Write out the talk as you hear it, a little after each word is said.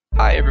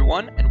Hi,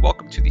 everyone, and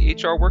welcome to the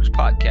HR Works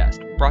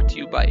podcast, brought to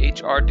you by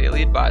HR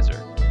Daily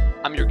Advisor.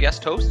 I'm your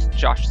guest host,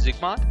 Josh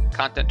Zigmond,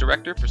 Content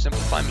Director for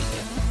Simplify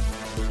Media.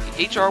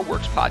 The HR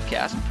Works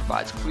podcast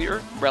provides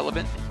clear,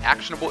 relevant, and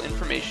actionable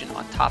information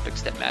on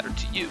topics that matter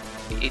to you,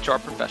 the HR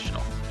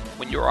professional.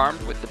 When you're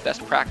armed with the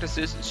best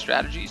practices and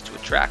strategies to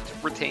attract,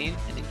 retain,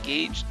 and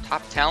engage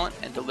top talent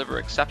and deliver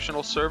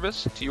exceptional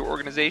service to your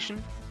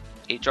organization,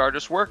 HR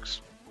just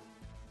works.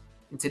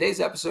 In today's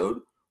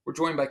episode, we're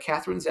joined by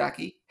Catherine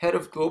Zaki, Head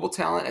of Global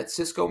Talent at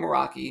Cisco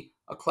Meraki,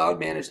 a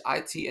cloud-managed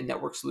IT and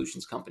network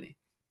solutions company.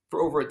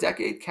 For over a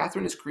decade,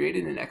 Catherine has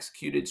created and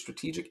executed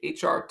strategic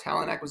HR,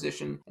 talent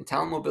acquisition, and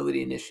talent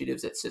mobility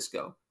initiatives at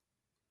Cisco.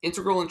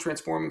 Integral in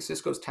transforming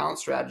Cisco's talent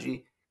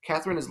strategy,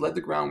 Catherine has led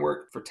the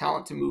groundwork for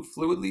talent to move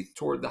fluidly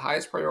toward the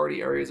highest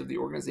priority areas of the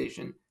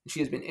organization, and she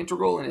has been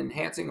integral in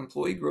enhancing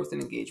employee growth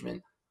and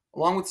engagement,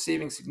 along with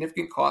saving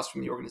significant costs from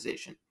the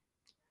organization.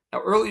 Now,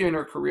 earlier in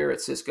her career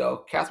at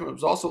Cisco, Catherine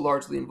was also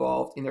largely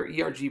involved in their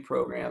ERG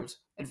programs,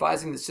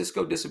 advising the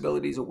Cisco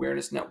Disabilities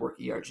Awareness Network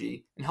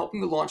ERG, and helping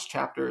to launch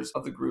chapters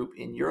of the group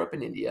in Europe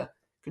and India,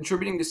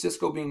 contributing to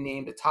Cisco being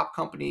named a top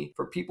company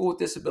for people with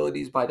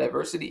disabilities by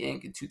Diversity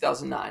Inc. in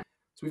 2009.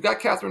 So we've got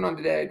Catherine on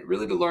today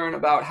really to learn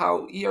about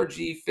how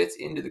ERG fits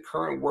into the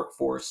current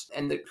workforce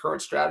and the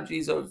current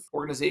strategies of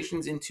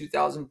organizations in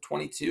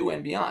 2022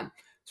 and beyond.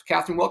 So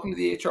Catherine, welcome to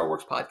the HR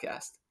Works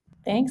podcast.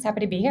 Thanks. Happy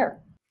to be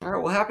here. All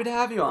right, well, happy to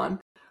have you on.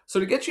 So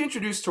to get you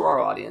introduced to our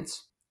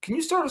audience, can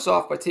you start us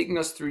off by taking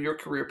us through your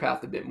career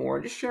path a bit more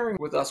and just sharing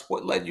with us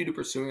what led you to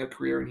pursuing a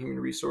career in human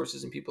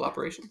resources and people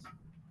operations?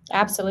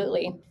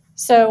 Absolutely.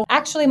 So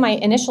actually, my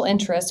initial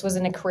interest was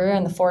in a career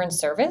in the foreign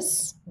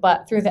service,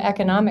 but through the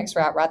economics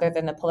route rather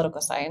than the political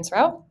science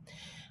route.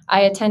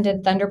 I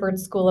attended Thunderbird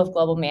School of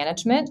Global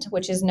Management,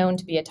 which is known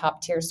to be a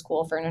top-tier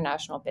school for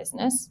international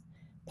business.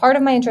 Part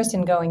of my interest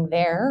in going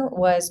there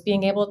was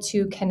being able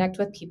to connect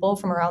with people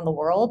from around the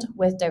world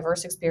with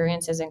diverse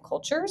experiences and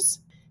cultures.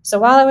 So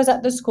while I was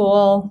at the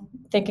school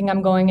thinking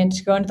I'm going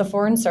into the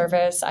foreign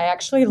service, I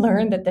actually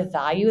learned that the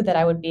value that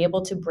I would be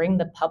able to bring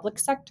the public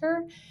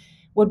sector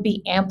would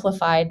be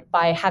amplified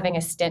by having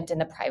a stint in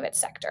the private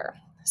sector.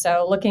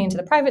 So looking into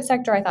the private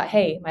sector, I thought,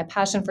 hey, my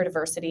passion for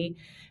diversity,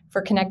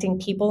 for connecting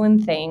people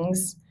and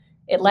things,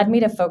 it led me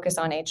to focus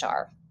on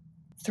HR.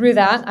 Through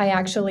that, I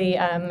actually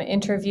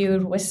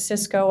interviewed with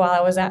Cisco while I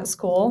was at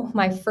school.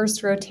 My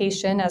first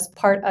rotation as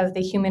part of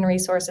the Human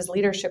Resources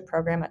Leadership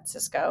Program at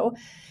Cisco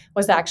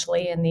was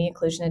actually in the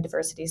inclusion and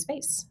diversity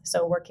space.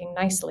 So working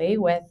nicely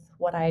with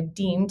what I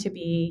deemed to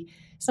be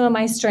some of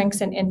my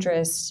strengths and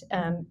interests,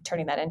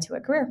 turning that into a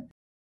career.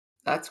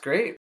 That's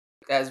great.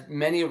 As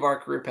many of our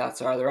career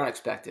paths are, they're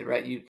unexpected,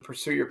 right? You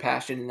pursue your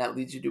passion and that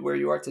leads you to where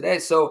you are today.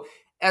 So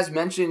as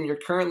mentioned, you're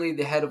currently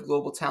the head of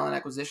global talent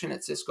acquisition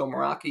at Cisco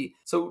Meraki.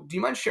 So do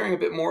you mind sharing a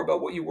bit more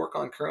about what you work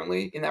on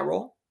currently in that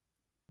role?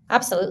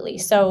 Absolutely.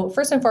 So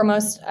first and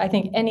foremost, I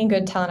think any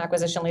good talent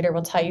acquisition leader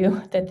will tell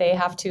you that they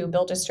have to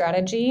build a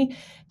strategy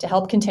to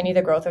help continue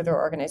the growth of their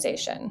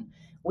organization.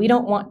 We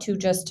don't want to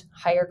just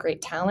hire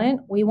great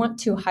talent. We want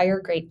to hire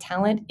great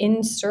talent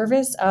in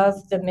service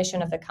of the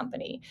mission of the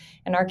company.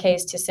 In our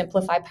case, to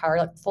simplify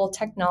powerful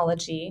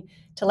technology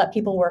to let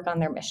people work on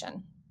their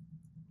mission.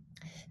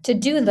 To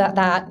do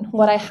that,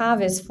 what I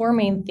have is 4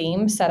 main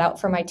themes set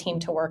out for my team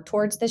to work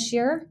towards this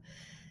year.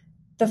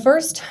 The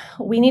first,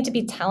 we need to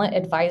be talent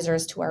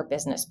advisors to our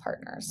business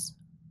partners.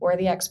 We're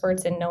the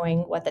experts in knowing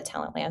what the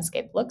talent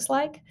landscape looks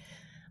like,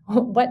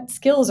 what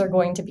skills are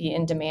going to be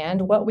in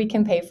demand, what we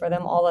can pay for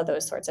them, all of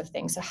those sorts of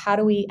things. So how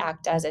do we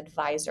act as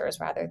advisors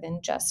rather than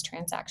just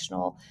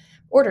transactional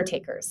order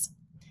takers?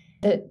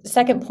 The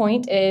second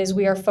point is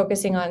we are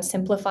focusing on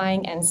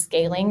simplifying and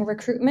scaling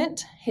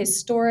recruitment.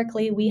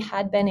 Historically, we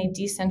had been a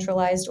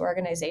decentralized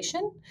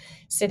organization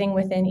sitting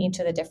within each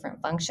of the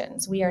different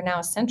functions. We are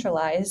now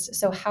centralized,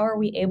 so how are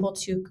we able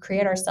to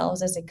create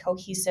ourselves as a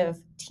cohesive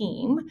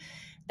team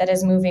that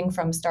is moving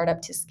from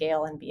startup to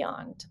scale and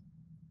beyond?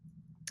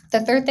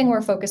 The third thing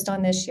we're focused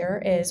on this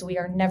year is we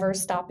are never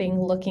stopping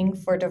looking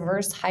for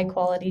diverse,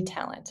 high-quality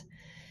talent.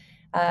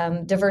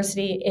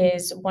 Diversity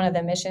is one of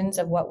the missions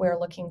of what we're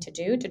looking to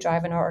do to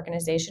drive in our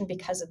organization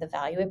because of the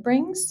value it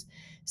brings.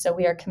 So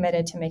we are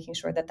committed to making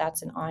sure that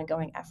that's an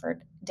ongoing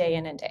effort day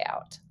in and day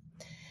out.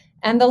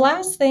 And the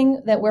last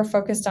thing that we're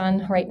focused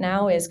on right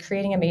now is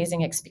creating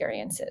amazing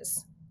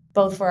experiences,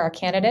 both for our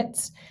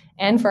candidates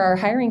and for our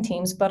hiring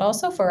teams, but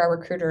also for our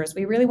recruiters.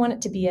 We really want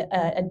it to be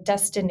a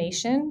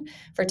destination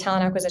for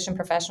talent acquisition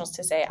professionals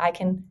to say, I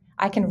can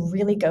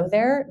really go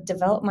there,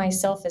 develop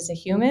myself as a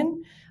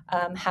human,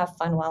 have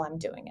fun while I'm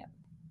doing it.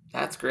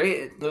 That's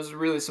great. Those are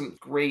really some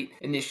great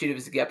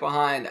initiatives to get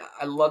behind.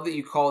 I love that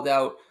you called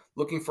out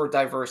looking for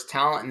diverse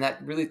talent, and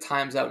that really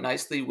times out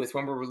nicely with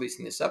when we're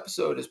releasing this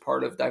episode as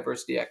part of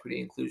Diversity, Equity,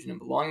 Inclusion, and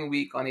Belonging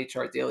Week on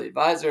HR Daily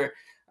Advisor.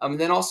 And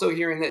then also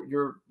hearing that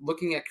you're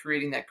looking at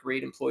creating that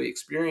great employee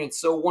experience.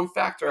 So one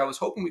factor I was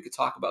hoping we could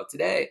talk about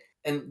today,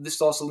 and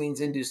this also leans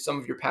into some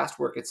of your past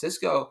work at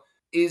Cisco,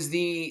 is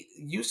the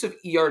use of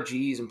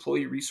ERGs,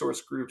 employee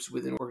resource groups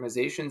within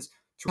organizations,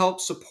 to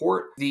help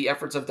support the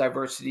efforts of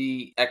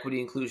diversity,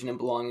 equity, inclusion, and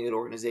belonging at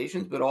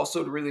organizations, but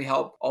also to really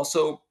help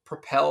also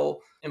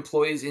propel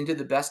employees into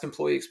the best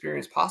employee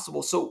experience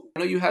possible. So I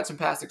know you had some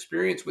past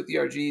experience with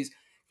ERGs. Can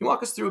you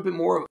walk us through a bit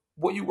more of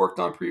what you worked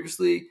on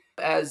previously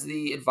as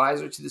the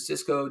advisor to the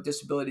Cisco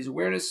Disabilities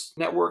Awareness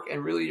Network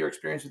and really your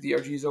experience with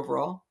ERGs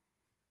overall?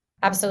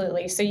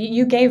 Absolutely. So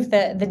you gave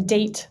the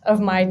date of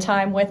my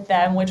time with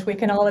them, which we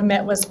can all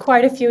admit was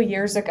quite a few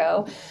years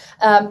ago.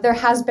 There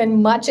has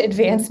been much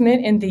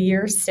advancement in the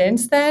years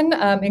since then,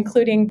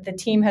 including the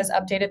team has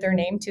updated their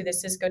name to the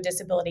Cisco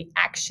Disability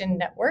Action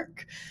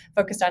Network,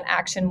 focused on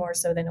action more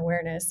so than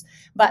awareness.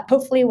 But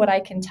hopefully what I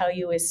can tell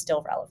you is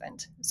still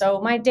relevant.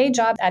 So my day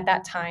job at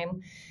that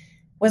time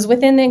was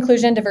within the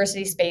inclusion and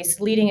diversity space,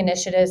 leading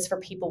initiatives for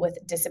people with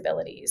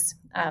disabilities,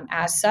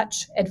 as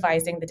such,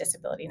 advising the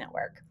Disability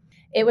Network.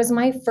 It was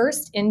my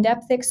first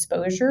in-depth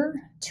exposure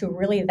to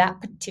really that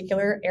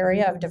particular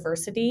area of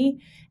diversity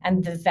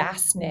and the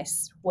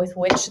vastness with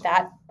which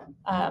that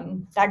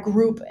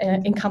group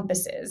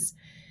encompasses.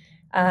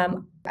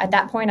 At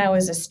that point, I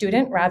was a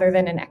student rather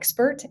than an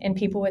expert in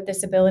people with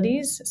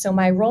disabilities, so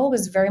my role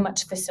was very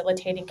much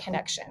facilitating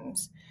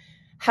connections.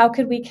 How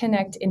could we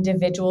connect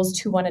individuals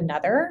to one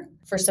another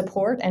for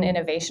support and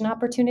innovation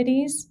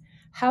opportunities?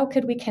 How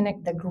could we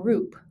connect the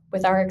group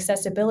with our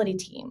accessibility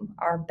team,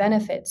 our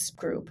benefits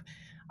group,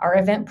 our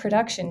event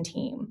production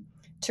team,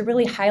 to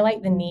really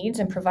highlight the needs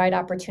and provide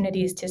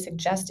opportunities to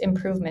suggest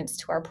improvements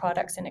to our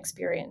products and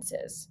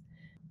experiences?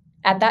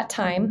 At that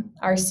time,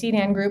 our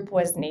CDAN group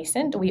was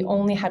nascent. We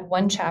only had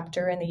one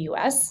chapter in the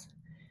US.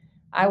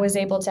 I was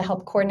able to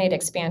help coordinate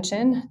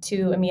expansion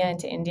to EMEA and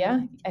to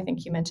India. I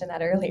think you mentioned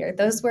that earlier.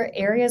 Those were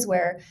areas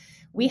where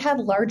we had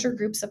larger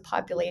groups of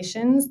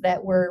populations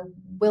that were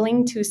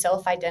willing to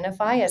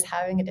self-identify as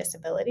having a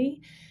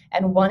disability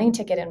and wanting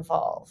to get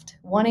involved,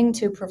 wanting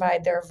to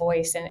provide their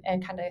voice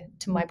and kind of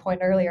to my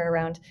point earlier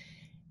around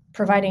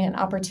providing an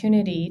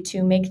opportunity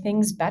to make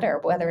things better,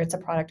 whether it's a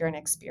product or an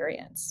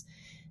experience.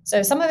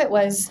 So some of it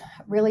was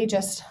really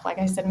just, like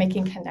I said,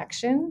 making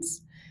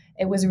connections.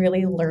 It was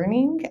really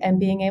learning and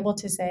being able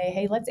to say,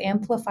 hey, let's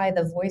amplify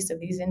the voice of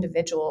these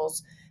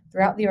individuals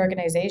throughout the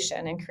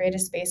organization and create a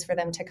space for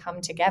them to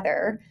come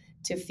together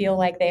to feel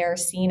like they are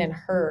seen and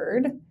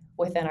heard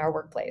within our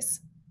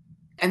workplace.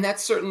 And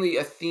that's certainly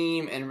a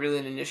theme and really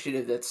an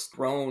initiative that's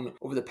grown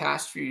over the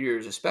past few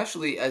years,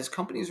 especially as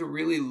companies are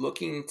really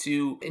looking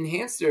to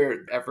enhance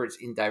their efforts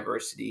in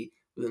diversity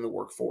within the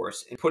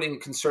workforce and putting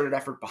concerted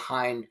effort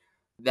behind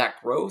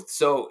that growth.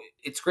 So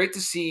it's great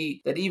to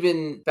see that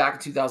even back in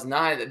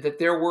 2009, that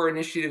there were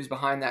initiatives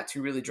behind that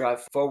to really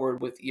drive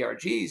forward with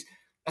ERGs.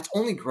 That's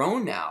only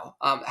grown now.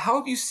 How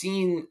have you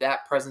seen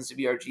that presence of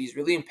ERGs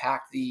really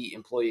impact the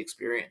employee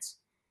experience?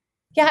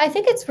 Yeah, I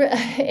think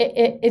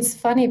it's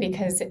funny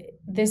because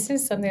this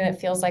is something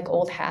that feels like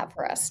old hat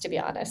for us, to be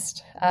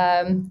honest.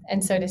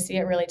 And so to see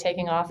it really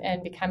taking off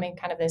and becoming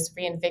kind of this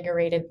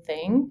reinvigorated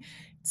thing,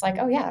 it's like,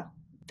 oh yeah,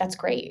 that's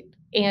great.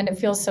 And it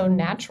feels so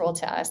natural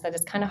to us that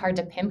it's kind of hard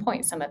to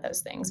pinpoint some of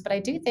those things. But I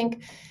do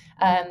think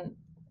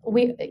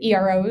we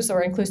EROs,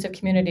 or inclusive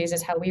communities,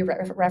 is how we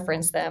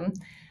reference them.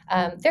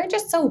 They're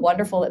just so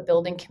wonderful at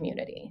building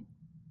community.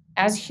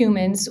 As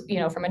humans,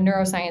 from a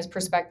neuroscience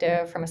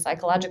perspective, from a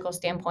psychological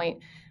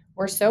standpoint,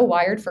 we're so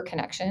wired for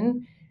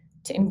connection,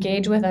 to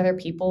engage with other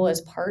people as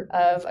part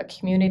of a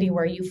community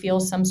where you feel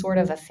some sort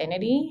of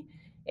affinity.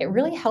 It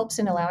really helps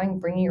in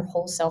bringing your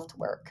whole self to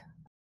work.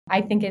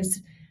 I think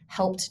it's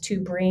helped to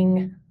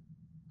bring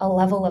a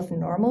level of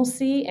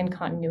normalcy and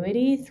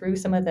continuity through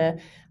some of the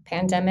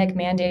pandemic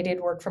mandated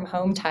work from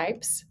home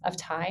types of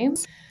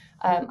times.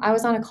 I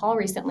was on a call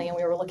recently and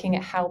we were looking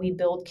at how we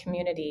build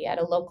community at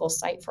a local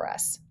site for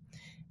us.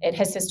 It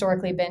has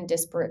historically been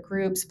disparate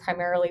groups,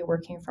 primarily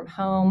working from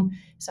home.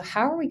 So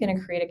how are we going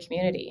to create a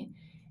community?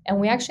 And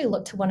we actually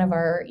looked to one of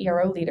our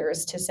ERO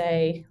leaders to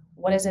say,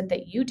 what is it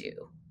that you do?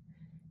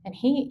 And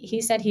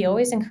he said he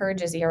always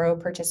encourages ERO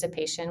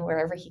participation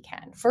wherever he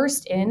can.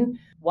 First, in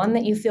one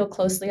that you feel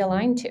closely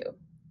aligned to,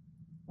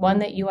 one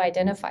that you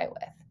identify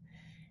with.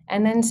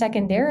 And then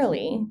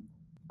secondarily,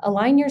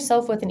 align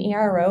yourself with an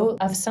ERO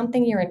of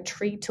something you're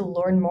intrigued to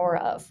learn more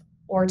of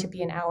or to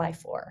be an ally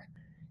for.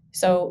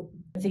 So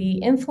the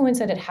influence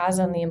that it has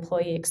on the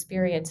employee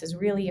experience is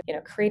really,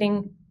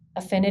 creating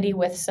affinity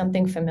with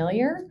something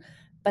familiar,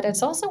 but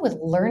it's also with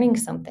learning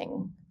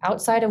something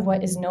outside of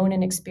what is known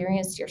and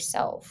experienced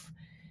yourself.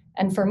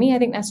 And for me, I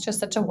think that's just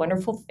such a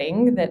wonderful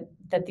thing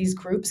that these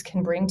groups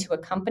can bring to a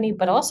company,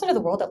 but also to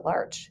the world at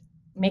large,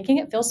 making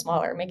it feel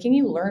smaller, making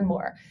you learn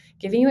more,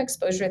 giving you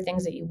exposure to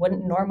things that you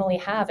wouldn't normally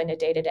have in a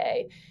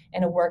day-to-day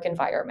in a work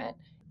environment.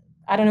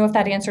 I don't know if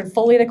that answered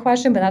fully the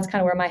question, but that's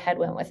kind of where my head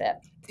went with it.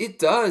 It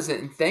does,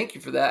 and thank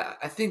you for that.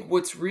 I think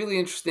what's really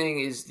interesting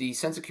is the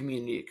sense of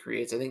community it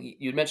creates. I think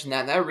you mentioned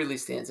that, and that really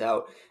stands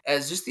out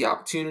as just the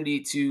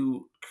opportunity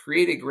to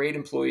create a great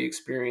employee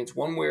experience,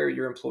 one where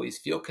your employees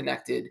feel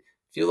connected,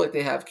 feel like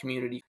they have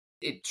community.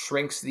 It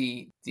shrinks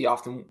the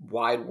often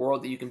wide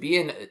world that you can be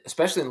in,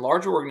 especially in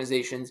larger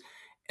organizations.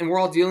 And we're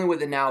all dealing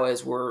with it now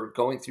as we're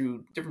going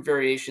through different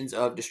variations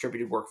of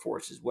distributed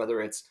workforces,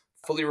 whether it's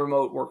fully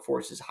remote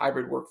workforces,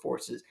 hybrid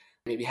workforces,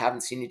 maybe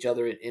haven't seen each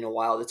other in a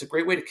while. It's a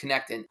great way to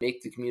connect and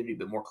make the community a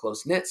bit more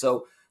close-knit.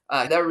 So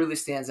that really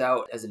stands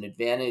out as an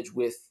advantage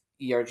with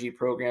ERG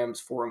programs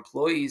for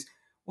employees.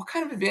 What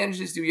kind of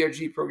advantages do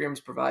ERG programs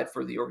provide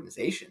for the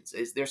organizations?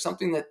 Is there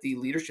something that the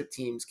leadership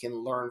teams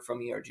can learn from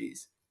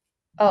ERGs?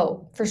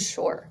 Oh, for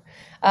sure.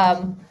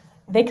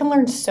 They can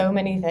learn so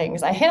many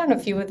things. I hit on a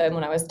few of them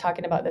when I was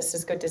talking about the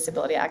Cisco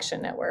Disability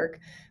Action Network,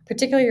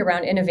 particularly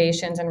around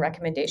innovations and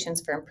recommendations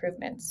for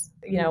improvements,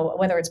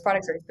 whether it's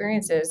products or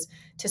experiences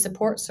to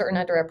support certain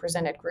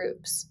underrepresented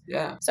groups.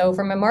 Yeah. So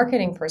from a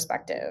marketing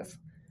perspective,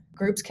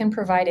 groups can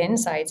provide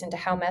insights into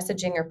how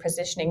messaging or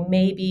positioning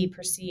may be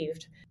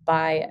perceived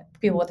by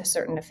people with a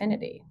certain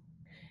affinity.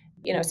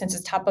 Since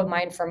it's top of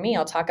mind for me,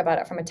 I'll talk about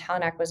it from a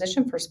talent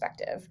acquisition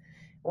perspective.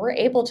 We're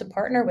able to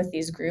partner with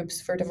these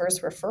groups for diverse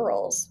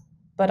referrals,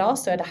 but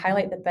also to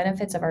highlight the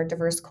benefits of our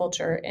diverse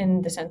culture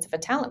in the sense of a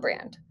talent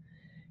brand.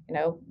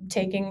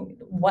 Taking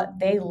what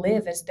they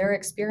live as their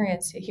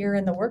experience here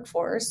in the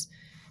workforce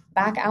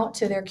back out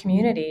to their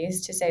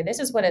communities to say, this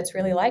is what it's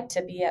really like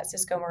to be at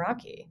Cisco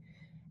Meraki.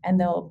 And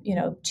they'll,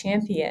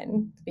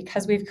 champion,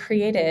 because we've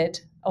created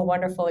a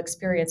wonderful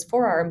experience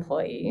for our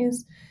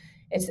employees.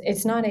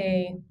 It's not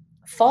a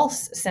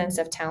false sense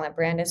of talent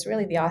brand. It's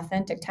really the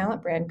authentic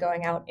talent brand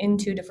going out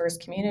into diverse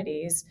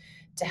communities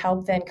to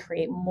help then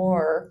create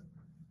more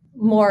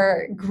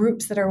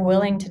groups that are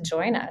willing to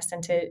join us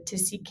and to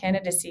seek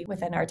candidacy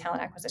within our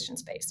talent acquisition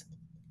space.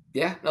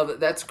 Yeah, no,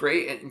 that's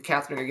great. And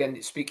Catherine,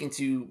 again, speaking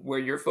to where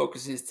your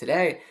focus is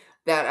today,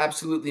 that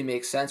absolutely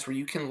makes sense, where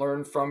you can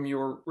learn from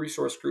your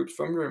resource groups,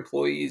 from your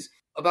employees,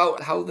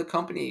 about how the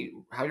company,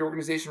 how your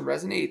organization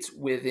resonates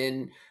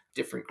within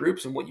different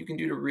groups and what you can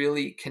do to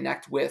really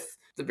connect with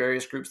the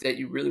various groups that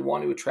you really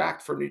want to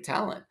attract for new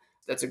talent.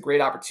 That's a great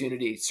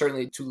opportunity,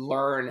 certainly, to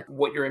learn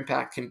what your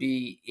impact can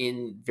be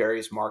in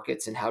various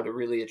markets and how to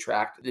really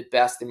attract the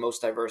best and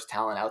most diverse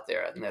talent out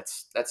there. I think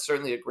that's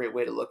certainly a great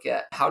way to look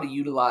at how to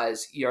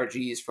utilize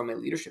ERGs from a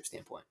leadership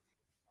standpoint.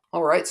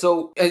 All right.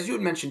 So as you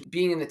had mentioned,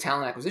 being in the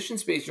talent acquisition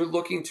space, you're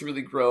looking to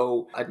really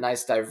grow a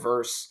nice,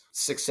 diverse,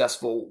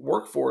 successful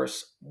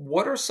workforce.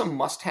 What are some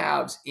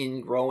must-haves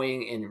in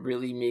growing and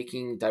really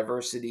making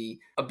diversity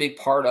a big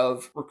part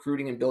of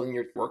recruiting and building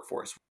your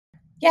workforce?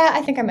 Yeah,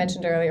 I think I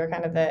mentioned earlier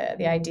kind of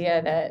the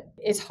idea that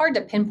it's hard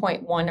to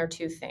pinpoint one or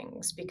two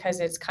things because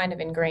it's kind of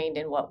ingrained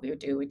in what we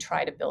do. We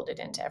try to build it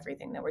into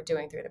everything that we're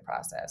doing through the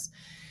process.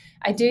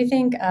 I do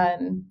think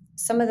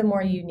some of the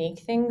more unique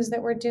things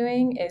that we're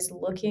doing is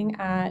looking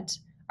at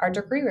our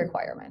degree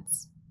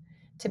requirements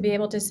to be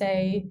able to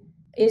say,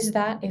 is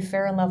that a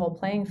fair and level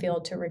playing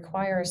field to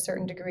require a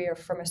certain degree or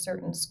from a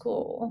certain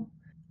school?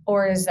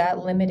 Or is that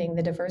limiting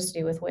the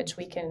diversity with which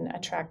we can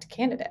attract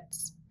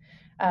candidates?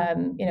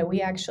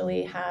 We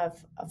actually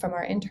have, from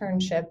our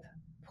internship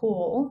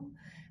pool,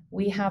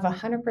 we have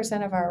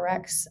 100% of our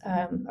recs,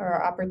 or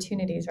our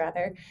opportunities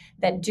rather,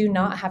 that do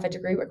not have a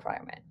degree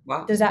requirement.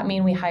 Wow. Does that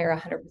mean we hire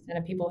 100%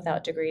 of people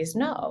without degrees?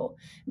 No,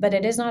 but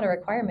it is not a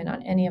requirement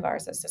on any of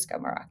ours at Cisco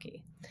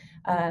Meraki.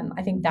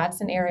 I think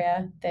that's an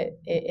area that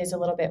is a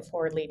little bit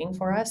forward leading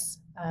for us.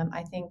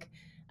 I think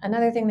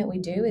another thing that we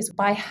do is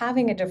by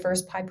having a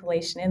diverse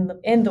population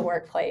in the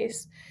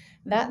workplace,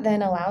 that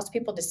then allows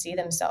people to see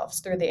themselves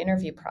through the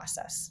interview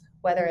process,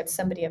 whether it's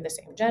somebody of the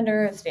same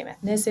gender, the same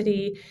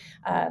ethnicity,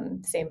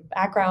 same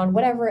background,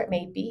 whatever it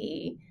may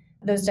be.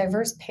 Those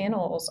diverse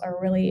panels are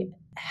really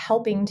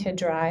helping to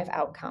drive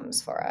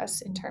outcomes for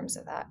us in terms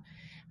of that.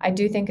 I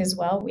do think as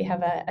well, we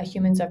have a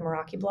Humans of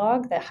Meraki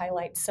blog that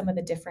highlights some of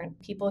the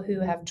different people who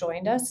have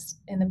joined us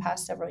in the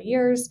past several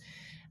years,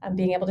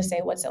 being able to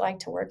say, what's it like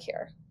to work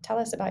here? Tell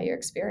us about your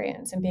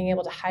experience, and being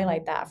able to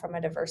highlight that from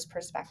a diverse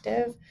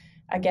perspective,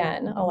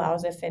 again,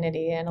 allows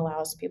affinity and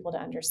allows people to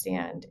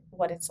understand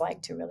what it's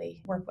like to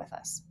really work with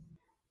us.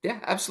 Yeah,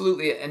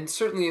 absolutely. And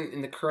certainly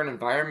in the current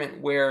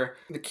environment where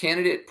the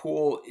candidate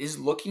pool is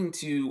looking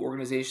to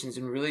organizations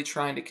and really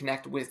trying to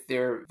connect with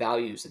their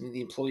values. I mean,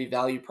 the employee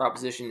value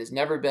proposition has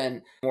never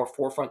been more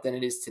forefront than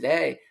it is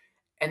today.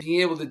 And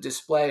being able to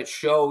display,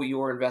 show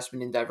your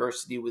investment in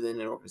diversity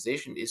within an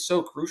organization is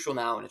so crucial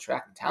now in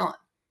attracting talent.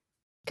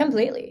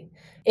 Completely.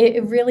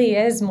 It really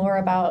is more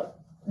about,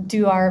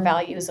 do our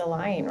values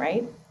align,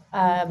 right?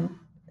 And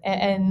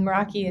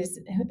Meraki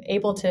is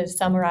able to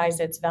summarize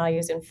its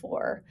values in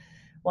 4.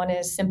 One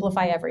is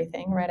simplify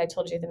everything, right? I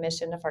told you the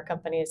mission of our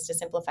company is to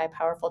simplify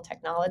powerful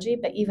technology,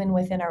 but even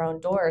within our own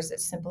doors,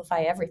 it's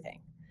simplify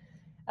everything.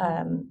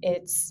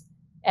 It's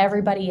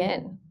everybody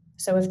in.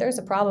 So if there's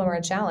a problem or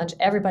a challenge,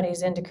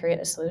 everybody's in to create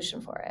a solution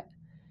for it.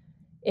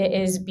 It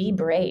is be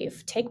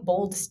brave, take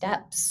bold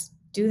steps,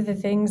 do the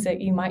things that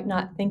you might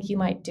not think you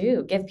might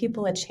do, give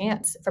people a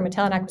chance from a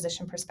talent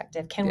acquisition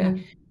perspective.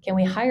 Can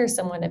we hire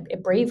someone to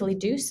bravely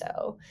do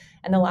so?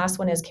 And the last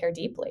one is care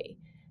deeply.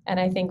 And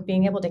I think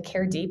being able to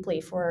care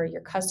deeply for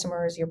your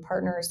customers, your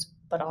partners,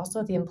 but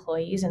also the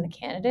employees and the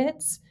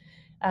candidates,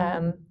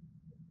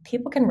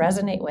 people can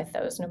resonate with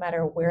those no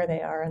matter where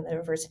they are in the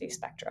diversity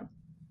spectrum.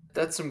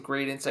 That's some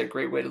great insight,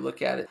 great way to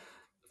look at it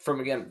from,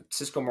 again,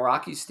 Cisco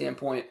Meraki's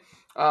standpoint.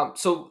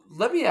 So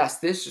let me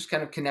ask this, just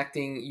kind of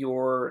connecting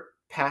your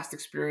past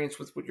experience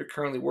with what you're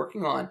currently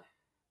working on.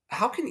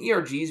 How can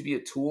ERGs be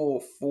a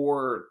tool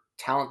for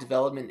talent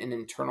development and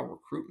internal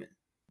recruitment?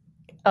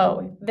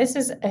 Oh,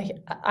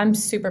 I'm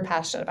super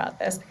passionate about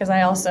this because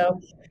I also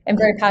am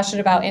very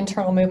passionate about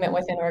internal movement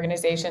within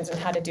organizations and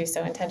how to do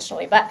so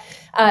intentionally. But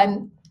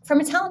from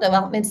a talent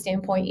development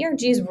standpoint,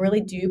 ERGs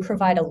really do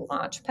provide a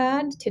launch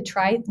pad to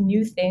try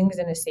new things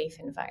in a safe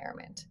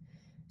environment.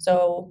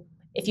 So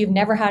if you've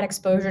never had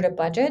exposure to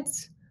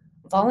budgets,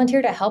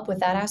 volunteer to help with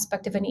that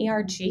aspect of an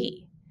ERG.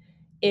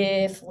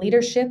 If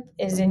leadership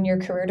is in your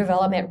career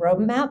development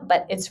roadmap,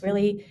 but it's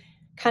really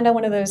kind of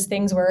one of those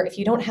things where if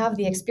you don't have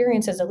the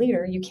experience as a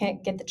leader, you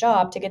can't get the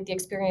job to get the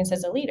experience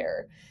as a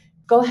leader.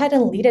 Go ahead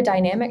and lead a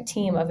dynamic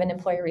team of an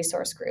employee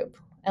resource group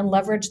and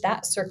leverage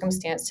that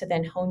circumstance to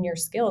then hone your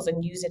skills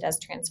and use it as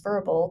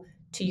transferable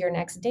to your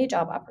next day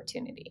job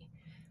opportunity.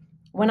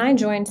 When I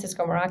joined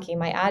Cisco Meraki,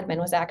 my admin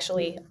was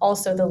actually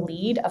also the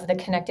lead of the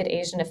Connected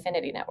Asian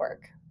Affinity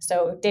Network.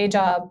 So day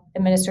job,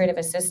 administrative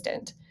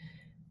assistant,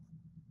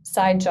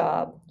 side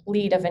job,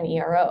 lead of an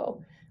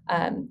ERO.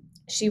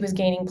 She was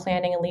gaining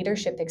planning and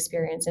leadership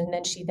experience, and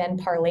then she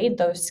parlayed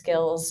those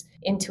skills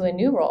into a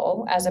new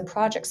role as a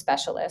project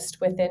specialist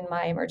within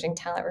my emerging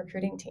talent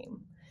recruiting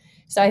team.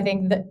 So I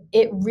think that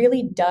it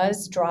really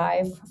does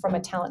drive, from a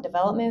talent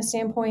development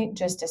standpoint,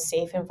 just a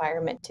safe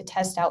environment to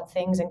test out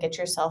things and get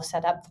yourself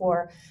set up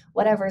for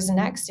whatever's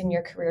next in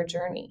your career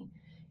journey.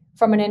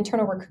 From an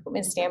internal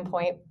recruitment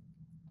standpoint,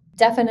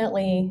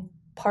 definitely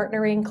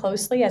partnering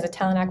closely as a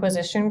talent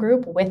acquisition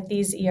group with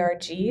these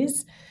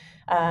ERGs.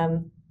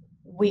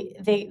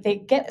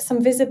 They get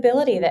some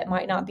visibility that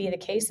might not be the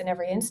case in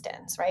every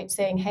instance, right?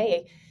 Saying,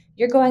 hey,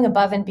 you're going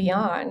above and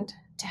beyond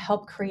to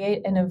help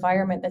create an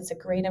environment that's a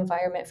great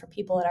environment for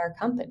people at our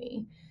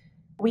company.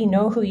 We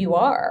know who you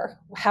are.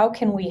 How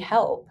can we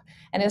help?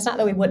 And it's not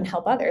that we wouldn't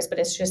help others, but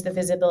it's just the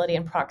visibility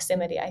and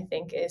proximity, I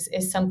think,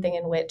 is something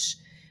in which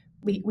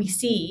we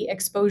see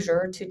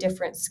exposure to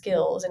different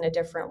skills in a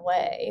different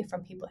way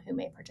from people who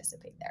may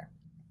participate there.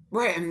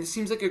 Right. I mean, it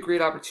seems like a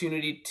great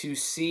opportunity to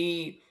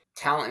see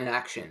talent in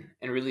action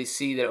and really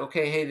see that,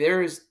 okay, hey,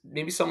 there is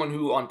maybe someone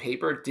who on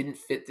paper didn't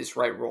fit this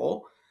right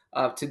role,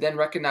 to then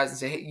recognize and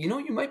say, hey,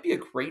 you might be a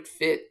great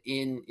fit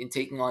in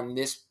taking on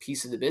this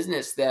piece of the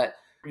business that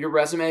your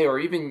resume or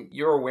even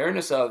your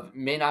awareness of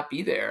may not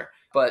be there,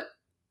 but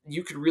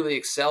you could really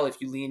excel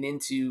if you lean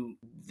into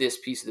this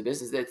piece of the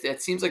business.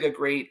 That seems like a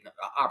great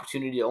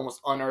opportunity to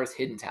almost unearth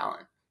hidden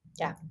talent.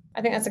 Yeah,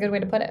 I think that's a good way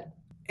to put it.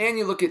 And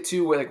you look at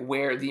too,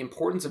 where the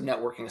importance of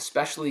networking,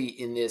 especially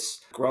in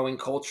this growing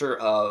culture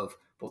of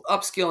both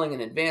upskilling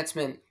and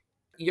advancement.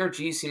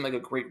 ERGs seem like a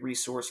great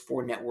resource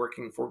for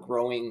networking, for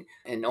growing,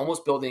 and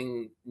almost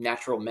building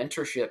natural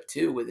mentorship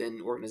too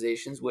within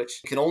organizations,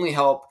 which can only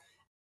help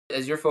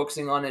as you're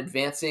focusing on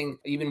advancing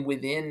even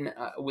within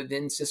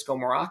Cisco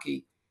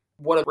Meraki.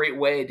 What a great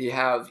way to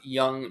have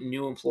young,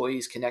 new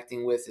employees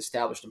connecting with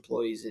established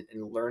employees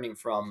and learning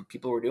from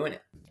people who are doing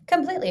it.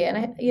 Completely. And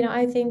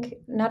I think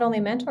not only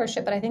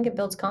mentorship, but I think it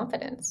builds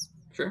confidence.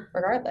 Sure.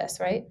 Regardless,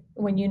 right?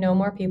 When you know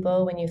more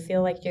people, when you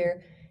feel like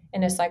you're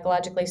in a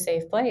psychologically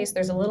safe place,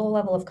 there's a little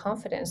level of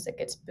confidence that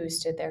gets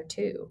boosted there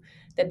too,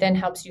 that then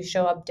helps you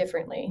show up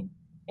differently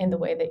in the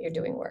way that you're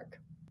doing work.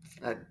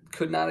 I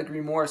could not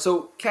agree more.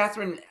 So,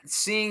 Catherine,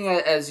 seeing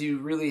as you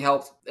really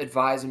helped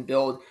advise and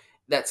build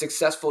that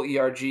successful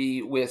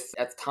ERG with,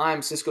 at the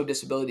time, Cisco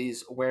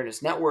Disabilities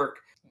Awareness Network,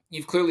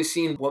 you've clearly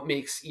seen what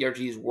makes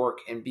ERGs work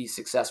and be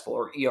successful,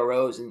 or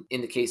EROs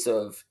in the case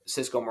of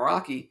Cisco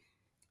Meraki.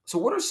 So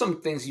what are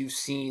some things you've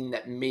seen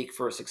that make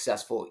for a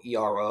successful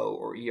ERO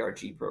or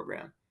ERG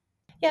program?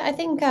 Yeah, I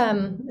think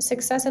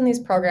success in these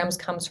programs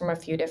comes from a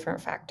few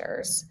different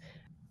factors.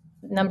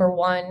 Number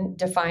one,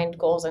 defined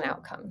goals and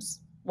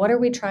outcomes. What are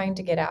we trying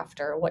to get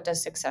after? What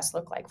does success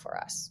look like for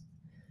us?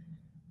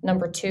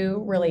 Number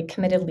two, really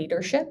committed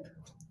leadership.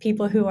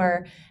 People who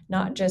are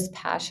not just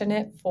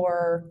passionate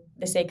for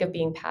the sake of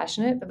being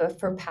passionate,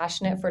 but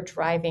passionate for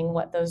driving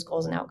what those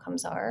goals and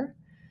outcomes are.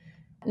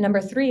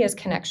 Number three is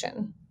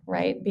connection,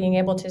 right? Being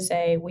able to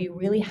say, we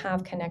really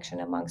have connection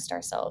amongst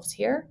ourselves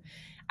here.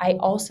 I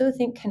also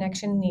think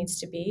connection needs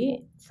to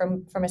be,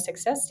 from a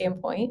success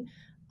standpoint,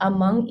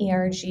 among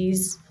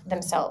ERGs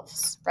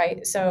themselves,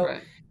 right? So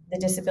right. The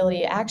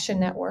Disability Action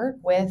Network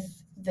with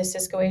the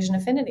Cisco Asian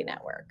Affinity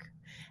Network.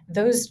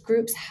 Those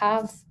groups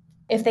have,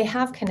 if they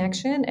have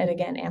connection, it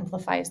again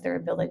amplifies their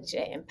ability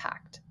to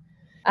impact.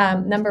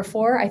 Number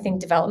four, I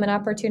think development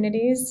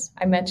opportunities.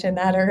 I mentioned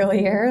that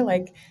earlier.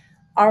 Like,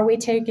 are we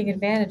taking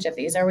advantage of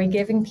these? Are we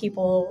giving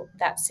people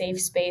that safe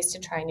space to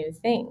try new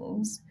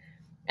things?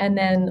 And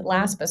then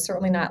last but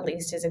certainly not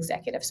least is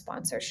executive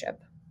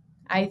sponsorship.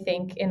 I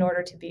think in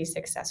order to be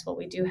successful,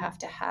 we do have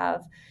to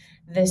have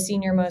the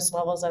senior-most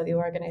levels of the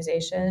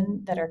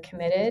organization that are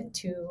committed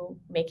to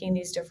making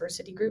these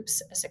diversity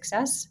groups a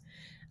success.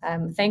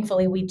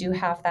 Thankfully, we do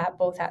have that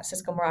both at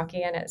Cisco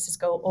Meraki and at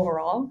Cisco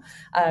overall.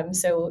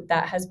 So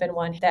that has been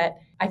one that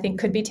I think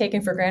could be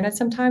taken for granted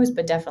sometimes,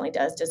 but definitely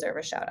does deserve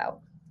a shout out.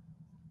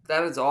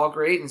 That is all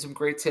great and some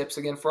great tips,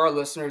 again, for our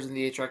listeners in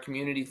the HR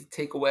community to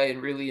take away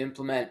and really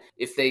implement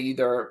if they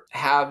either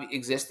have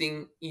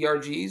existing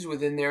ERGs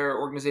within their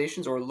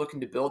organizations or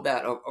looking to build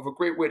that, of a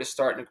great way to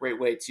start and a great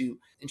way to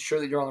ensure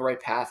that you're on the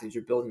right path as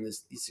you're building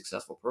these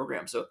successful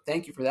programs. So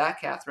thank you for that,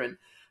 Catherine.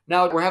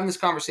 Now, we're having this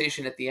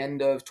conversation at the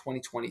end of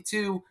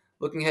 2022,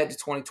 looking ahead to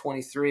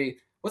 2023.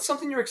 What's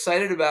something you're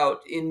excited about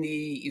in the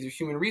either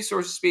human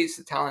resources space,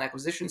 the talent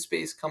acquisition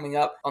space coming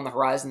up on the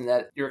horizon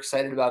that you're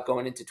excited about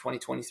going into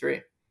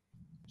 2023?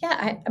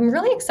 Yeah, I'm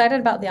really excited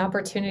about the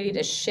opportunity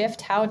to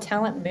shift how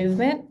talent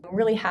movement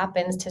really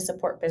happens to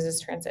support business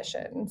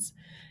transitions.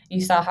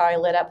 You saw how I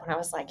lit up when I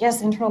was like,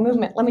 yes, internal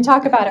movement. Let me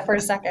talk about it for a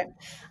second.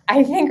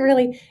 I think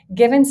really,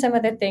 given some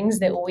of the things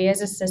that we as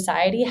a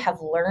society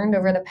have learned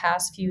over the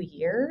past few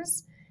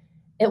years,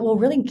 it will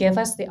really give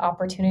us the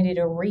opportunity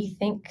to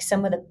rethink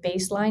some of the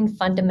baseline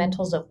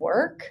fundamentals of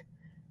work.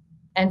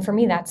 And for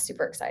me, that's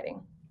super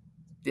exciting.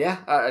 Yeah,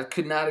 I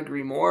could not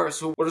agree more.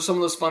 So what are some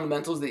of those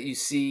fundamentals that you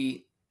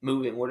see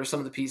moving? What are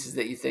some of the pieces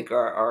that you think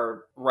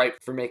are ripe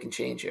for making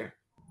change here?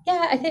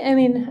 Yeah,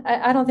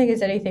 I don't think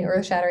it's anything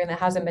earth shattering that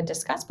hasn't been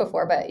discussed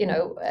before, but,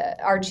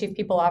 our chief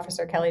people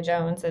officer, Kelly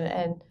Jones,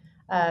 and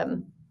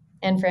Fran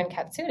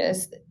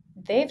Katsoudas,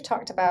 they've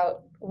talked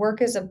about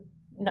work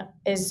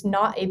is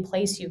not a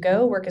place you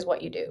go, work is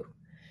what you do.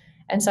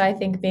 And so I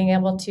think being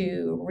able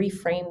to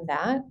reframe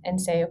that and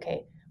say,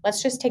 okay,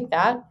 let's just take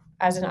that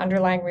as an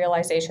underlying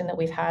realization that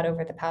we've had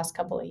over the past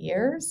couple of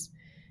years.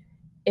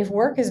 If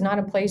work is not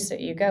a place that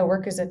you go,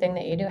 work is a thing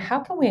that you do, how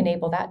can we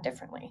enable that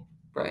differently?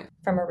 Right.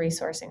 From a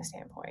resourcing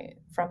standpoint,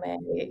 from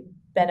a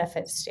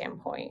benefits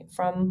standpoint,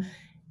 from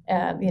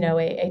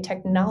a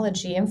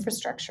technology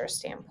infrastructure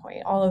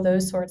standpoint, all of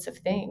those sorts of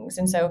things.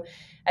 And so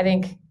I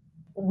think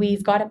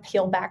we've got to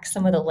peel back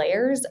some of the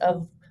layers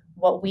of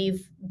what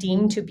we've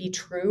deemed to be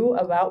true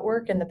about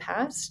work in the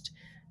past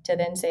to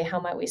then say, how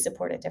might we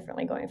support it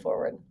differently going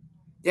forward?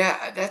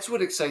 Yeah, that's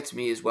what excites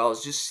me as well,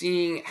 is just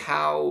seeing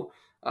how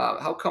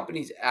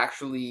companies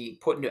actually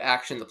put into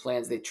action the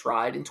plans they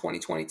tried in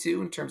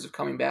 2022 in terms of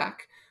coming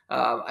back.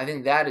 I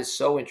think that is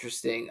so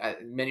interesting.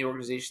 Many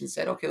organizations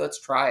said, okay,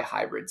 let's try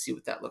hybrid, see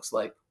what that looks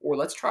like, or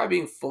let's try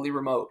being fully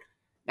remote.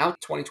 Now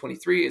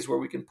 2023 is where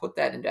we can put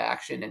that into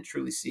action and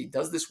truly see,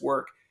 does this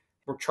work?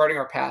 We're charting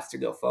our path to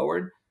go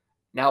forward.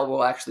 Now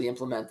we'll actually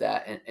implement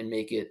that and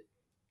make it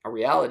a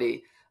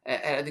reality.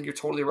 And I think you're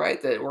totally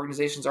right that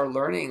organizations are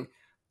learning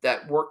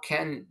that work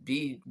can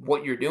be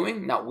what you're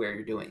doing, not where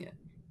you're doing it.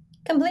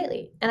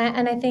 Completely.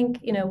 And I think,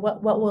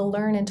 what we'll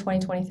learn in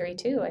 2023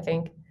 too, I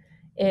think,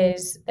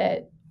 is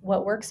that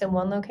what works in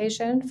one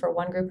location for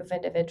one group of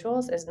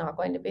individuals is not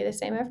going to be the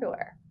same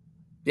everywhere.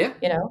 Yeah.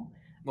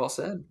 Well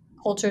said.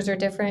 Cultures are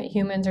different,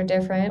 humans are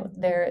different,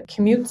 their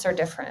commutes are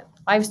different,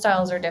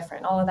 lifestyles are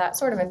different, all of that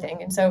sort of a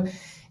thing. And so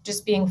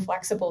just being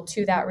flexible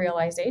to that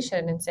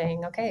realization and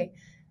saying, okay,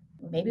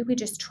 maybe we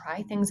just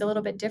try things a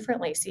little bit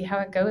differently, see how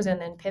it goes, and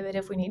then pivot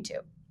if we need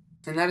to.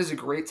 And that is a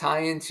great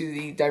tie into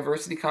the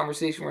diversity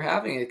conversation we're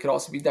having. It could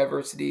also be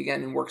diversity,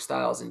 again, in work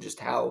styles and just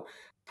how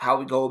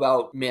we go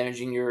about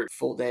managing your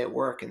full day at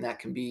work. And that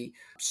can be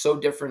so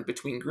different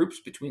between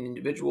groups, between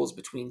individuals,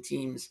 between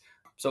teams.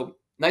 So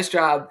nice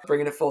job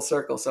bringing it full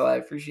circle. So I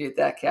appreciate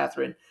that,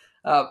 Catherine.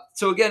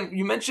 So again,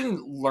 you mentioned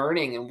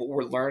learning and what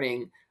we're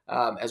learning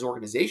as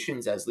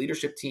organizations, as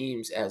leadership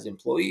teams, as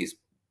employees.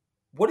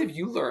 What have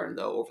you learned,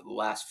 though, over the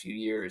last few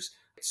years?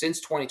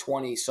 Since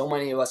 2020, so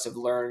many of us have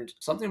learned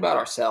something about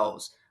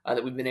ourselves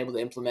that we've been able to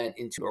implement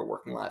into our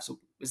working lives. So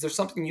is there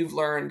something you've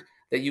learned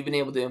that you've been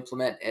able to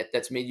implement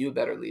that's made you a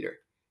better leader?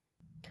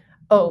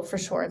 Oh, for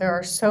sure. There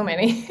are so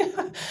many.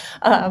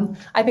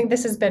 I think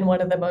this has been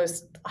one of the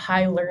most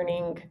high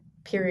learning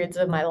periods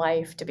of my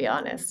life, to be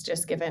honest,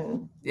 just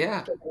given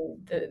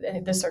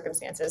the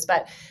circumstances.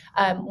 But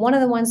one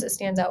of the ones that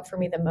stands out for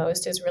me the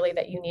most is really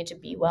that you need to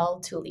be well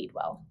to lead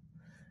well.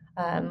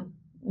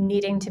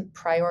 Needing to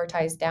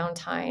prioritize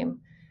downtime,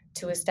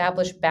 to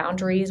establish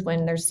boundaries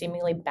when there's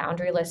seemingly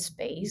boundaryless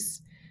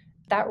space.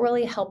 That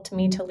really helped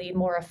me to lead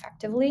more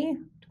effectively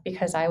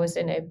because I was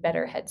in a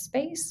better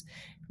headspace,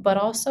 but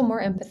also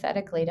more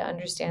empathetically to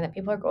understand that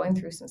people are going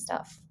through some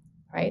stuff,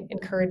 right?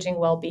 Encouraging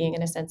well-being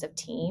and a sense of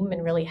team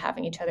and really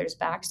having each other's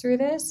backs through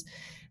this.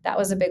 That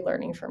was a big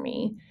learning for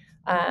me.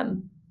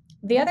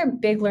 The other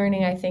big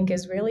learning, I think,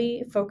 is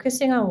really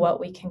focusing on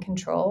what we can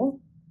control.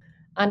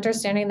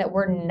 Understanding that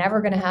we're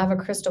never going to have a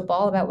crystal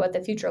ball about what the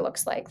future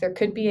looks like. There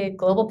could be a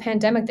global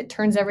pandemic that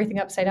turns everything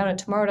upside down and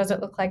tomorrow doesn't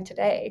look like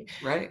today.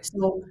 Right.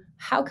 So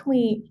how can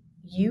we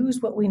use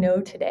what we know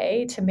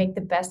today to make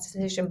the best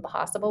decision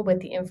possible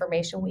with the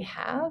information we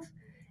have,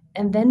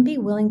 and then be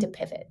willing to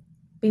pivot,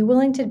 be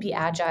willing to be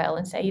agile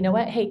and say, you know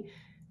what, hey,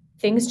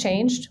 things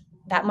changed.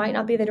 That might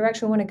not be the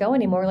direction we want to go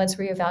anymore. Let's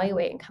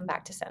reevaluate and come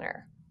back to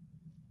center.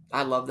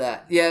 I love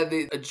that. Yeah,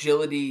 the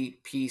agility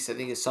piece, I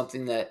think, is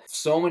something that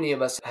so many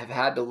of us have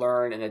had to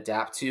learn and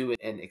adapt to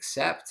and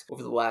accept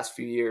over the last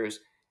few years.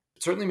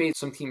 It certainly made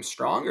some teams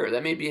stronger.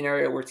 That may be an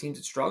area where teams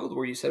had struggled,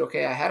 where you said,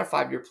 okay, I had a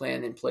 5-year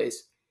plan in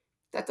place.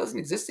 That doesn't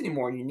exist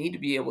anymore. And you need to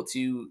be able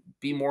to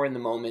be more in the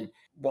moment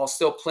while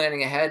still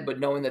planning ahead, but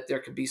knowing that there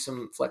could be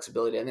some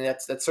flexibility. I mean,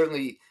 that's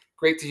certainly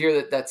great to hear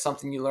that that's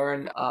something you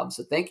learn.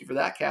 So thank you for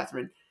that,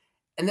 Catherine.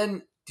 And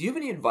then, do you have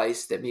any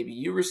advice that maybe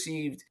you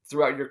received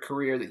throughout your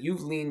career that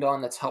you've leaned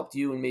on that's helped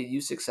you and made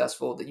you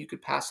successful that you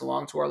could pass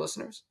along to our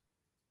listeners?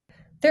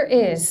 There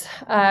is.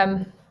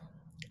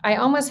 I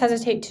almost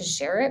hesitate to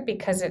share it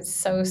because it's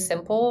so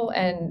simple,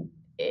 and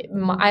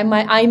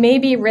I may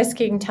be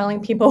risking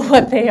telling people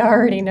what they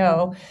already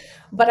know.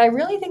 But I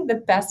really think the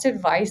best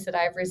advice that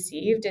I've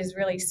received is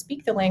really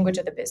speak the language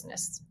of the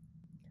business.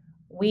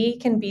 We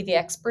can be the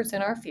experts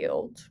in our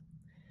field,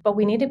 but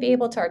we need to be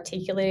able to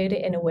articulate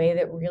it in a way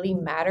that really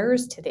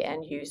matters to the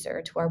end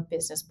user, to our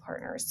business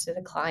partners, to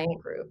the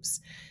client groups,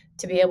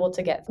 to be able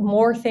to get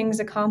more things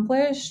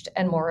accomplished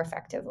and more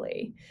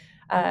effectively.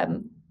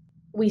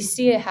 We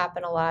see it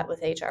happen a lot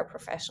with HR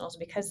professionals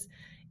because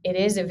it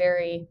is a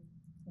very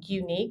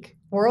unique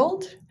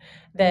world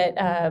that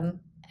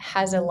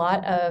has a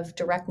lot of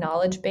direct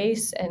knowledge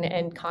base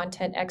and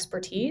content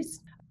expertise.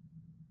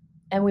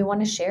 And we want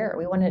to share.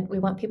 We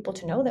want people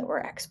to know that we're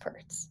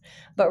experts,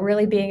 but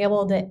really being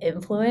able to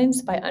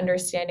influence by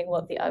understanding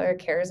what the other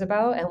cares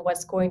about and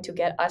what's going to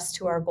get us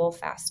to our goal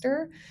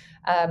faster.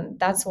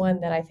 That's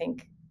one that I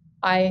think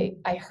I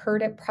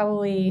heard it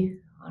probably,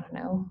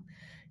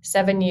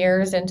 7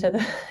 years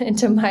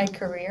into my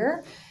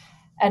career,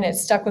 and it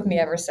stuck with me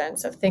ever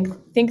since. Of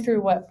think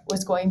through what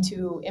was going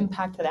to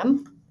impact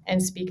them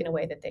and speak in a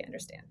way that they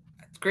understand.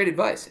 Great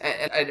advice.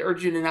 And I'd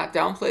urge you to not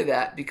downplay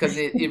that because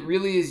it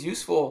really is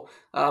useful.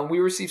 We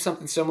received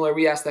something similar.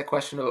 We asked that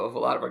question of a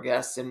lot of our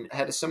guests and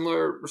had a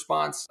similar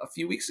response a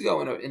few weeks ago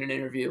in an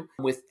interview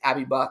with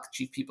Abby Buck,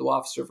 Chief People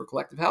Officer for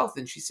Collective Health.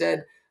 And she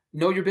said,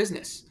 know your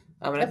business.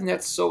 And I think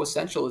that's so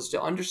essential, is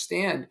to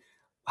understand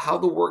how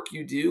the work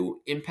you do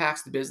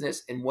impacts the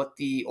business and what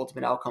the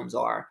ultimate outcomes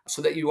are,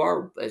 so that you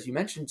are, as you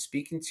mentioned,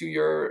 speaking to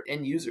your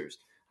end users.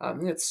 I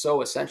think it's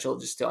so essential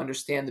just to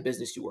understand the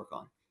business you work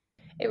on.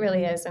 It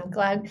really is. I'm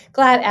glad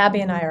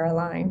Abby and I are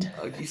aligned.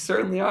 Oh, you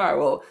certainly are.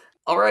 Well,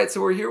 all right.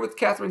 So we're here with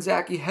Catherine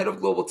Zackey, Head of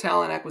Global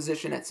Talent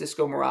Acquisition at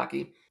Cisco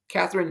Meraki.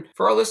 Catherine,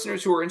 for our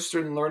listeners who are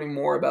interested in learning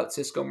more about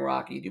Cisco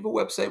Meraki, do you have a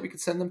website we could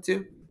send them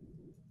to?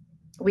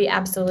 We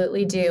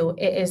absolutely do.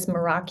 It is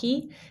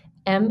Meraki,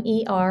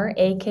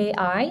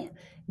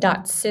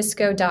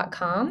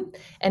 meraki.cisco.com.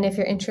 And if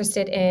you're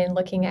interested in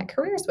looking at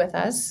careers with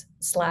us,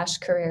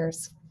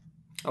 /careers.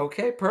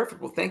 Okay,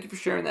 perfect. Well, thank you for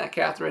sharing that,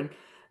 Catherine.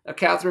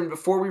 Catherine,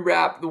 before we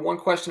wrap, the one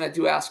question I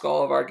do ask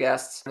all of our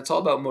guests, it's all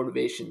about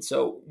motivation.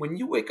 So when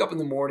you wake up in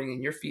the morning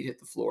and your feet hit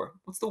the floor,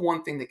 what's the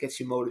one thing that gets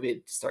you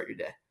motivated to start your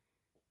day?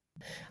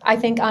 I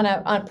think on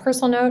a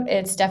personal note,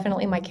 it's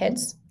definitely my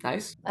kids.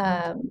 Nice.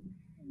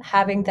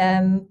 Having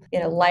them,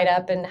 light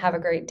up and have a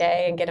great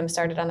day and get them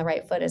started on the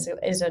right foot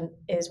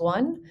is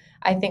one.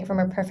 I think from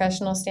a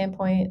professional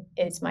standpoint,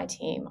 it's my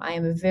team. I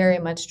am very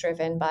much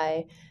driven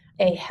by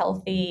a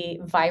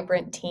healthy,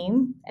 vibrant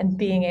team, and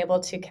being able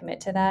to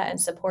commit to that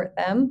and support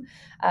them.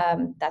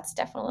 That's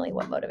definitely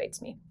what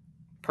motivates me.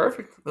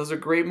 Perfect. Those are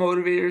great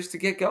motivators to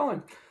get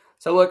going.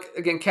 So look,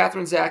 again,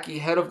 Catherine Zackey,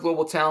 Head of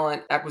Global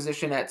Talent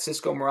Acquisition at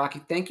Cisco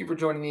Meraki. Thank you for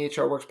joining the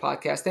HR Works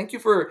podcast. Thank you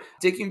for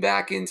digging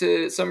back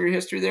into some of your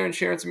history there and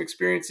sharing some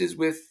experiences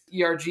with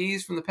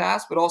ERGs from the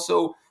past, but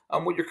also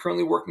what you're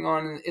currently working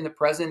on in the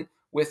present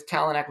with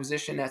talent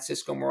acquisition at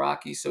Cisco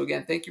Meraki. So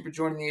again, thank you for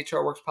joining the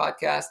HR Works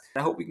podcast.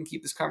 I hope we can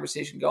keep this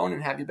conversation going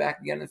and have you back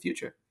again in the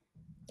future.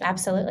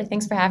 Absolutely.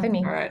 Thanks for having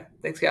me. All right.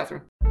 Thanks,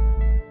 Catherine.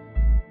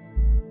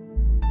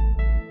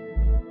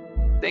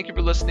 Thank you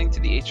for listening to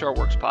the HR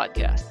Works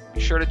podcast.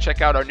 Be sure to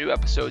check out our new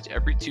episodes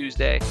every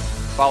Tuesday.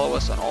 Follow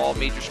us on all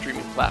major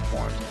streaming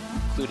platforms,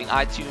 including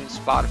iTunes,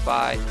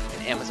 Spotify,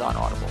 and Amazon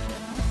Audible.